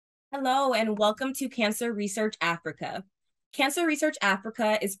Hello, and welcome to Cancer Research Africa. Cancer Research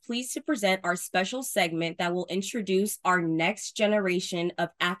Africa is pleased to present our special segment that will introduce our next generation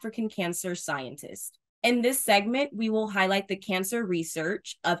of African cancer scientists. In this segment, we will highlight the cancer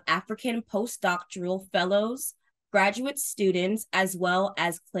research of African postdoctoral fellows, graduate students, as well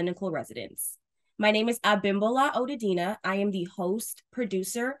as clinical residents. My name is Abimbola Odedina. I am the host,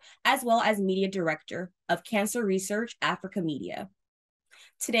 producer, as well as media director of Cancer Research Africa Media.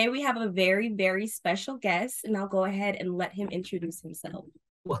 Today we have a very, very special guest, and I'll go ahead and let him introduce himself.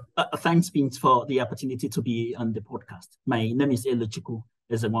 Well, thanks, Vince, for the opportunity to be on the podcast. My name is Elochukwu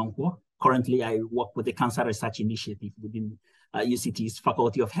Ezenwankwo. Currently, I work with the Cancer Research Initiative within UCT's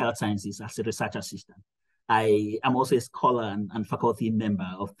Faculty of Health Sciences as a research assistant. I am also a scholar and faculty member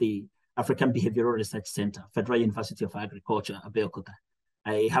of the African Behavioral Research Center, Federal University of Agriculture, Abeokuta.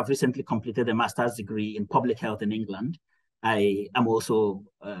 I have recently completed a master's degree in public health in England. I am also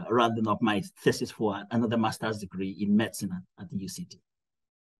rounding up my thesis for another master's degree in medicine at the UCT.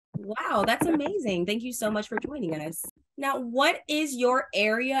 Wow, that's amazing. Thank you so much for joining us. Now, what is your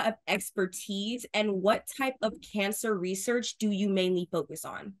area of expertise and what type of cancer research do you mainly focus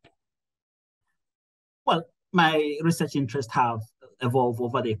on? Well, my research interests have evolved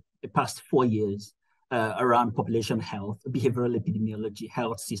over the past 4 years around population health, behavioral epidemiology,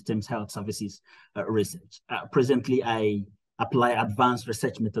 health systems, health services research. Presently, I apply advanced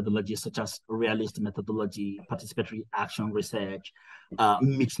research methodologies such as realist methodology, participatory action research,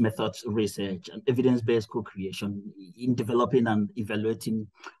 mixed methods research, and evidence-based co-creation in developing and evaluating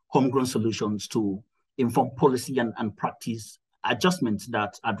homegrown solutions to inform policy and practice adjustments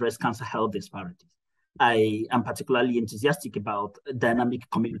that address cancer health disparities. I am particularly enthusiastic about dynamic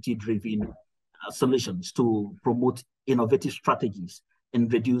community-driven solutions to promote innovative strategies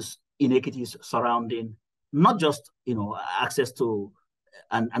and reduce inequities surrounding not just access to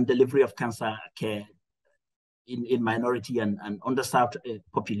and delivery of cancer care in minority and underserved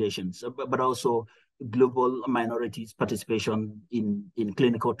populations, but also global minorities' participation in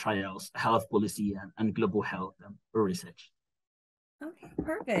clinical trials, health policy, and global health research. Okay,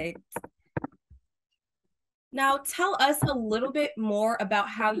 perfect. Now, tell us a little bit more about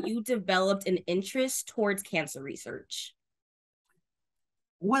how you developed an interest towards cancer research.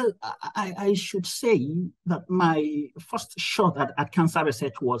 Well, I should say that my first shot at cancer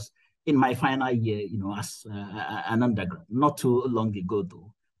research was in my final year, as an undergrad, not too long ago,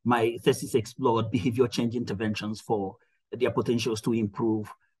 though. My thesis explored behavior change interventions for their potentials to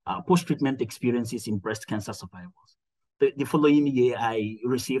improve post-treatment experiences in breast cancer survivors. The following year, I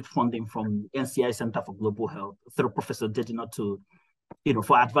received funding from NCI Center for Global Health through Professor Dedina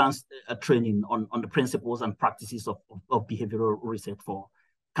for advanced training on the principles and practices of behavioral research for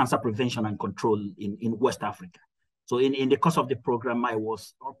cancer prevention and control in West Africa. So in the course of the program, I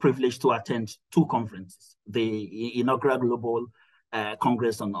was privileged to attend 2 conferences: the inaugural Global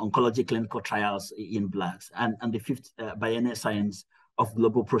Congress on Oncology Clinical Trials in Blacks and the 5th Biennial Science of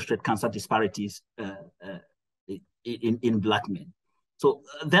Global Prostate Cancer Disparities in Black men. So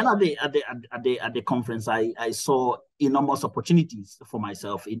then at the conference, I saw enormous opportunities for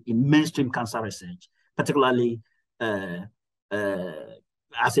myself in mainstream cancer research, particularly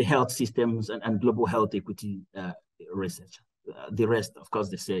as a health systems and global health equity research. The rest, of course,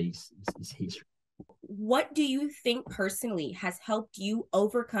 they say is history. What do you think personally has helped you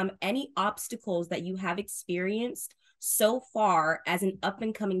overcome any obstacles that you have experienced so far as an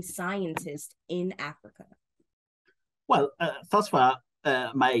up-and-coming scientist in Africa? Well, thus far,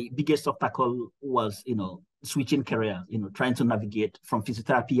 my biggest obstacle was, switching career, trying to navigate from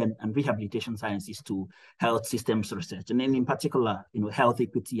physiotherapy and rehabilitation sciences to health systems research, and then in particular, health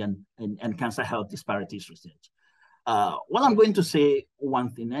equity and cancer health disparities research. Well, I'm going to say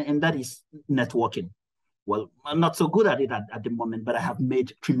one thing, and that is networking. Well, I'm not so good at it at the moment, but I have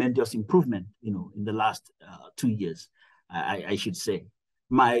made tremendous improvement, in the last 2 years, I should say.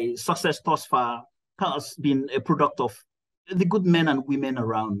 My success thus far has been a product of the good men and women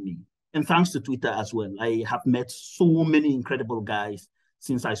around me. And thanks to Twitter as well, I have met so many incredible guys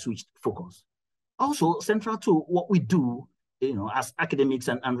since I switched focus. Also, central to what we do, as academics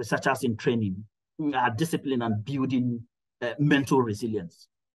and researchers in training, are discipline and building mental resilience.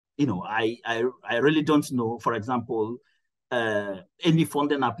 I really don't know, for example, any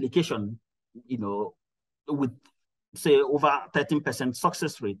funding application, with say over 13%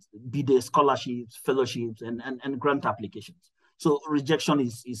 success rate, be they scholarships, fellowships, and grant applications. So rejection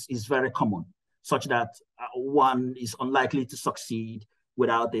is very common, such that one is unlikely to succeed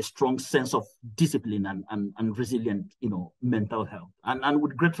without a strong sense of discipline and resilient, mental health. And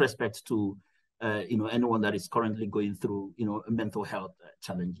with great respect to anyone that is currently going through, mental health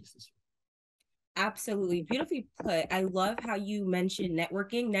challenges. Absolutely. Beautifully put. I love how you mentioned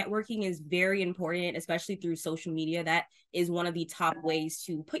networking. Networking is very important, especially through social media. That is one of the top ways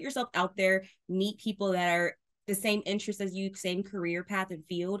to put yourself out there, meet people that are the same interests as you, same career path and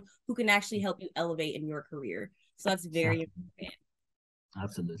field, who can actually help you elevate in your career. So that's very important.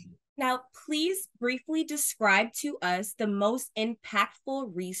 Absolutely. Now, please briefly describe to us the most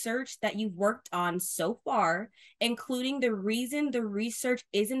impactful research that you've worked on so far, including the reason the research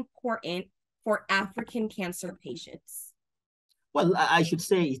is important for African cancer patients. Well, I should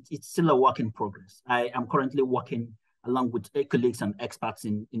say it's still a work in progress. I am currently working along with colleagues and experts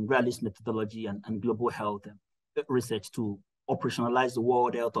in realist methodology and global health research to operationalize the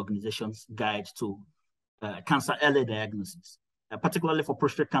World Health Organization's guide to cancer early diagnosis, particularly for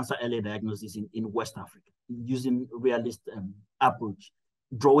prostate cancer early diagnosis in West Africa, using realist approach,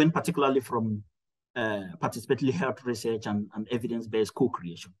 drawing particularly from participatory health research and evidence-based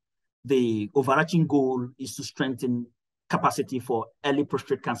co-creation. The overarching goal is to strengthen capacity for early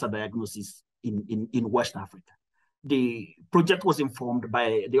prostate cancer diagnosis in West Africa. The project was informed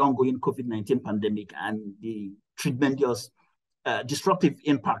by the ongoing COVID-19 pandemic and the tremendous disruptive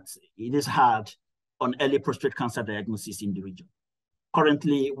impacts it has had on early prostate cancer diagnosis in the region.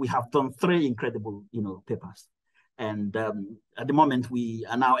 Currently, we have done 3 incredible, papers. And at the moment, we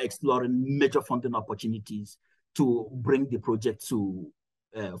are now exploring major funding opportunities to bring the project to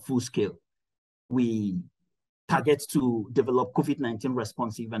full scale. We target to develop COVID-19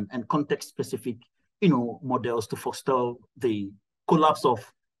 responsive and context-specific, models to foster the collapse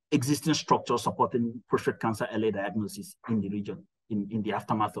of existing structures supporting prostate cancer early diagnosis in the region in the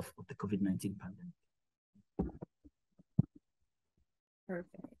aftermath of the COVID-19 pandemic.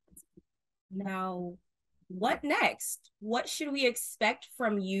 Perfect. Now, what next? What should we expect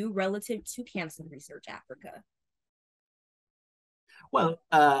from you relative to Cancer Research Africa? Well,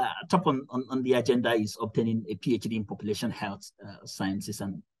 top on the agenda is obtaining a PhD in population health sciences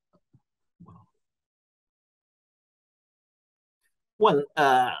and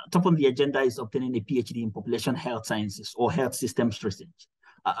top on the agenda is obtaining a PhD in population health sciences or health systems research.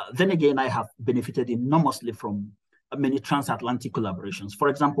 Then again, I have benefited enormously from many transatlantic collaborations, for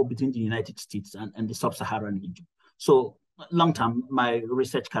example, between the United States and the sub-Saharan region. So long term, my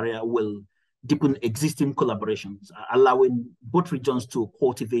research career will deepen existing collaborations, allowing both regions to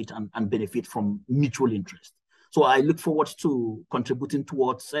cultivate and benefit from mutual interest. So I look forward to contributing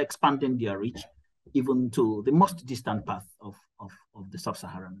towards expanding their reach, even to the most distant path of the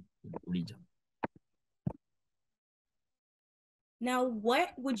sub-Saharan region. Now, what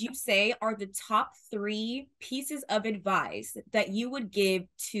would you say are the top 3 pieces of advice that you would give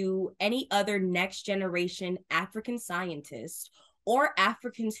to any other next generation African scientists or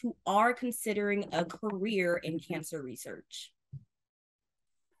Africans who are considering a career in cancer research?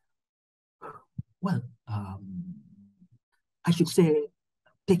 Well, I should say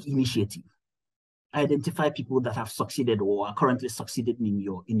take initiative. Identify people that have succeeded or are currently succeeding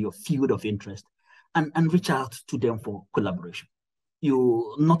in your field of interest and reach out to them for collaboration.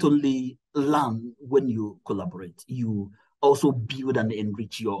 You not only learn when you collaborate, you also build and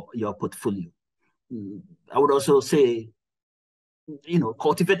enrich your portfolio. I would also say,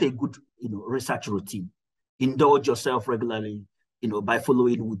 cultivate a good, research routine. Indulge yourself regularly, by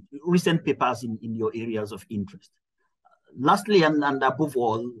following with recent papers in your areas of interest. Lastly, and above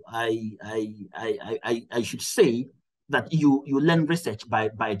all, I should say that you learn research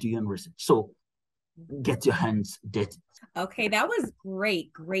by doing research. So get your hands dirty. Okay, that was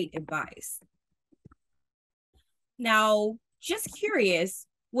great advice. Now, just curious,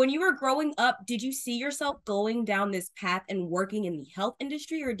 when you were growing up, did you see yourself going down this path and working in the health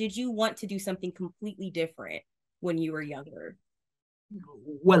industry, or did you want to do something completely different when you were younger?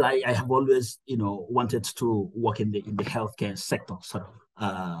 Well, I have always, wanted to work in the healthcare sector, sort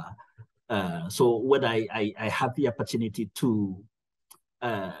of. So when I had the opportunity to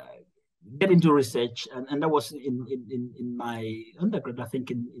get into research, and that was in my undergrad, I think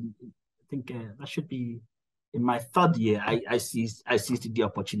that should be in my 3rd year. I seized the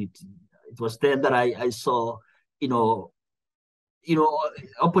opportunity. It was then that I saw,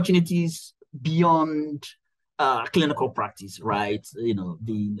 opportunities beyond clinical practice, right?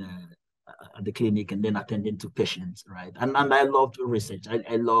 Being at the clinic and then attending to patients, right? And I loved research.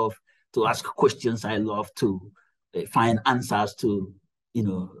 I love to ask questions. I love to find answers to,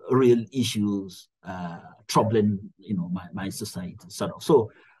 real issues troubling, my society, sort of.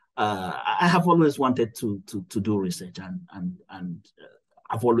 So I have always wanted to do research, and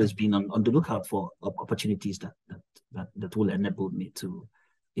I've always been on the lookout for opportunities that will enable me to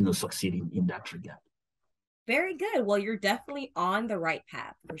succeeding in that regard. Very good. Well, you're definitely on the right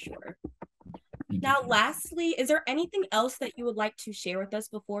path for sure. Thank Now, you. lastly, is there anything else that you would like to share with us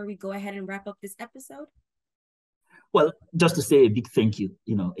before we go ahead and wrap up this episode? Well, just to say a big thank you,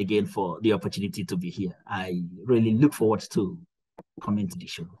 again, for the opportunity to be here. I really look forward to coming to the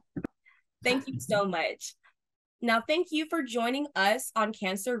show. Thank you so much. Now, thank you for joining us on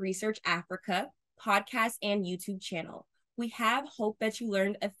Cancer Research Africa podcast and YouTube channel. We have hope that you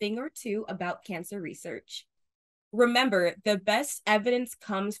learned a thing or two about cancer research. Remember, the best evidence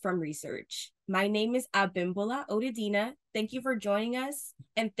comes from research. My name is Abimbola Odedina. Thank you for joining us,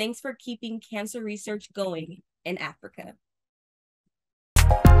 and thanks for keeping cancer research going in Africa.